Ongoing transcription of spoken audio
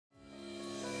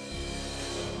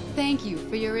Thank you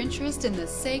for your interest in the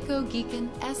Seikoh Giken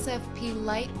SFP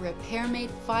Lite RepairMate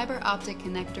fiber optic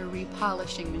connector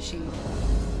repolishing machine.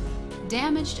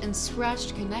 Damaged and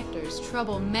scratched connectors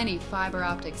trouble many fiber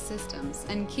optic systems,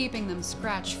 and keeping them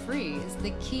scratch-free is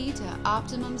the key to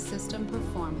optimum system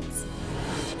performance.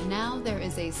 Now there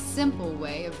is a simple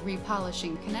way of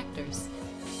repolishing connectors.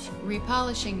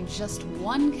 Repolishing just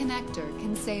one connector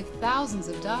can save thousands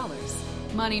of dollars,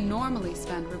 money normally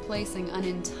spent replacing an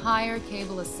entire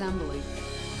cable assembly.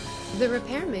 The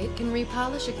RepairMate can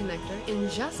repolish a connector in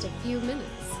just a few minutes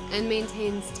and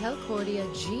maintains Telcordia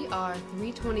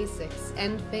GR326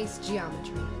 end face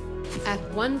geometry. At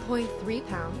 1.3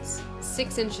 pounds,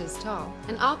 6 inches tall,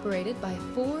 and operated by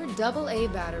 4 AA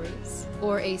batteries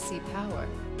or AC power,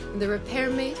 the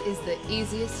RepairMate is the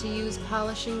easiest to use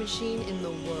polishing machine in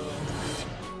the world.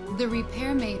 The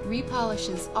RepairMate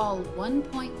repolishes all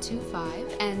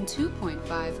 1.25 and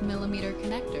 2.5 millimeter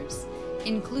connectors,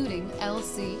 including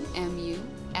LC, MU,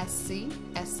 SC,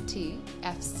 ST,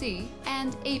 FC,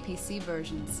 and APC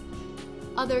versions.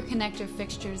 Other connector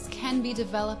fixtures can be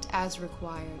developed as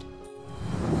required.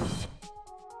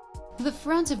 The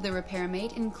front of the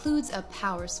RepairMate includes a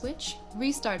power switch,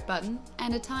 restart button,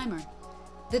 and a timer.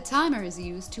 The timer is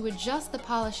used to adjust the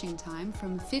polishing time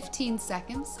from 15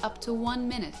 seconds up to 1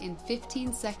 minute in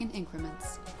 15-second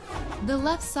increments. The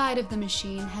left side of the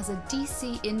machine has a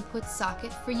DC input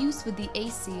socket for use with the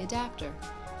AC adapter.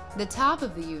 The top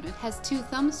of the unit has 2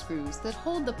 thumb screws that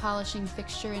hold the polishing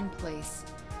fixture in place.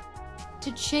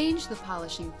 To change the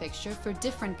polishing fixture for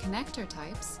different connector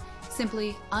types,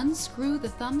 simply unscrew the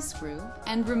thumb screw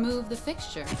and remove the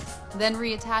fixture, then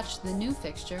reattach the new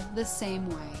fixture the same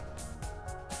way.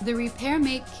 The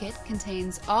RepairMate kit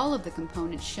contains all of the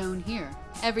components shown here,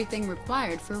 everything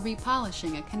required for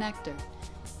repolishing a connector.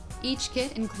 Each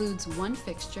kit includes 1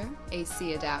 fixture,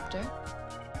 AC adapter,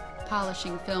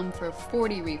 polishing film for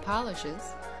 40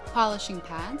 repolishes, polishing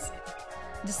pads,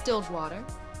 distilled water,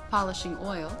 polishing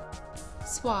oil,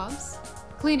 swabs,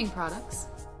 cleaning products,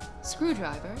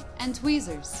 screwdriver, and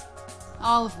tweezers,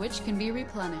 all of which can be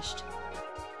replenished.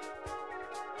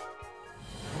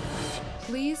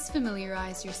 Please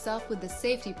familiarize yourself with the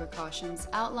safety precautions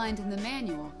outlined in the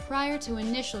manual prior to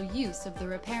initial use of the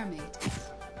RepairMate.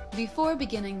 Before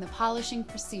beginning the polishing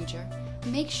procedure,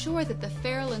 make sure that the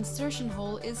ferrule insertion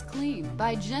hole is clean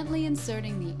by gently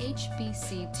inserting the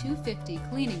HBC 250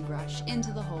 cleaning brush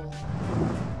into the hole.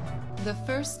 The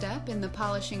first step in the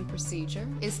polishing procedure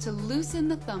is to loosen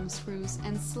the thumb screws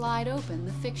and slide open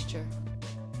the fixture.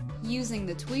 Using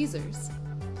the tweezers,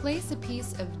 place a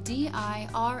piece of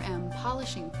DIRM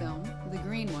polishing film, the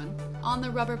green one, on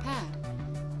the rubber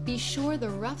pad. Be sure the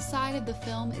rough side of the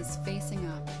film is facing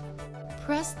up.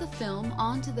 Press the film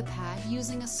onto the pad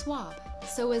using a swab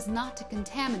so as not to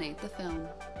contaminate the film.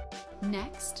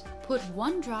 Next, put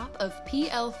 1 drop of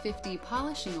PL50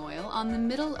 polishing oil on the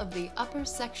middle of the upper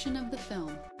section of the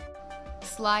film.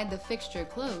 Slide the fixture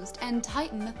closed and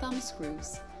tighten the thumb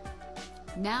screws.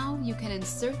 Now you can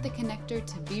insert the connector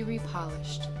to be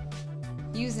repolished.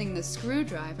 Using the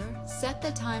screwdriver, set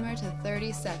the timer to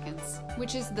 30 seconds,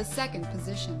 which is the second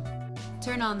position.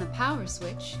 Turn on the power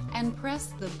switch and press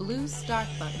the blue start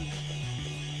button.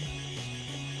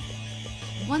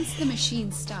 Once the machine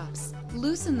stops,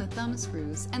 loosen the thumb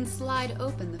screws and slide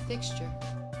open the fixture.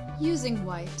 Using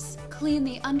wipes, clean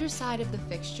the underside of the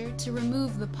fixture to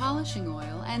remove the polishing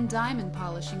oil and diamond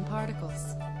polishing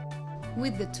particles.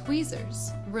 With the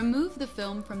tweezers, remove the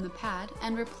film from the pad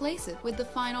and replace it with the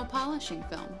final polishing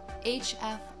film,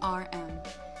 HFRM.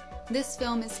 This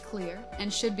film is clear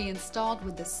and should be installed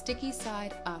with the sticky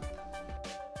side up.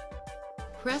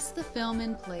 Press the film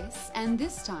in place and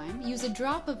this time use a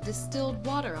drop of distilled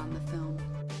water on the film.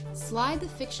 Slide the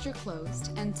fixture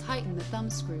closed and tighten the thumb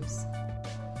screws.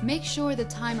 Make sure the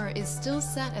timer is still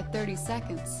set at 30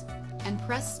 seconds and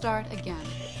press start again.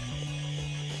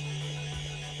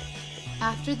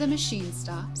 After the machine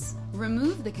stops,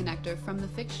 remove the connector from the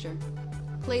fixture.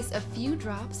 Place a few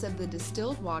drops of the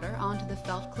distilled water onto the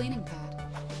felt cleaning pad.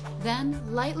 Then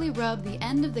lightly rub the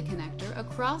end of the connector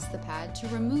across the pad to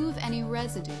remove any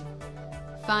residue.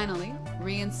 Finally,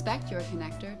 re-inspect your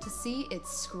connector to see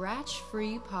its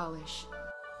scratch-free polish.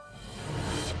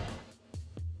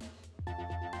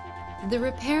 The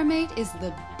RepairMate is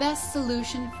the best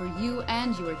solution for you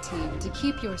and your team to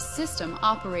keep your system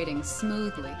operating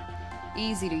smoothly.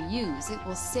 Easy to use, it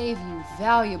will save you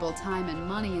valuable time and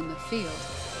money in the field,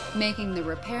 making the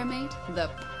RepairMate the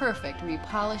perfect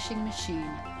repolishing machine.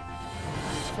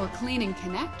 For cleaning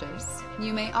connectors,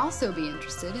 you may also be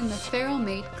interested in the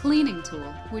ferrule cleaning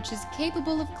tool, which is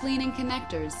capable of cleaning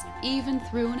connectors even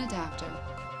through an adapter.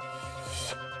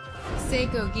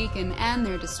 Seikoh Giken and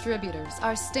their distributors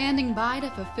are standing by to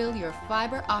fulfill your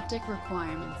fiber optic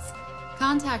requirements.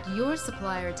 Contact your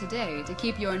supplier today to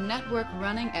keep your network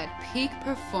running at peak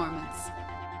performance.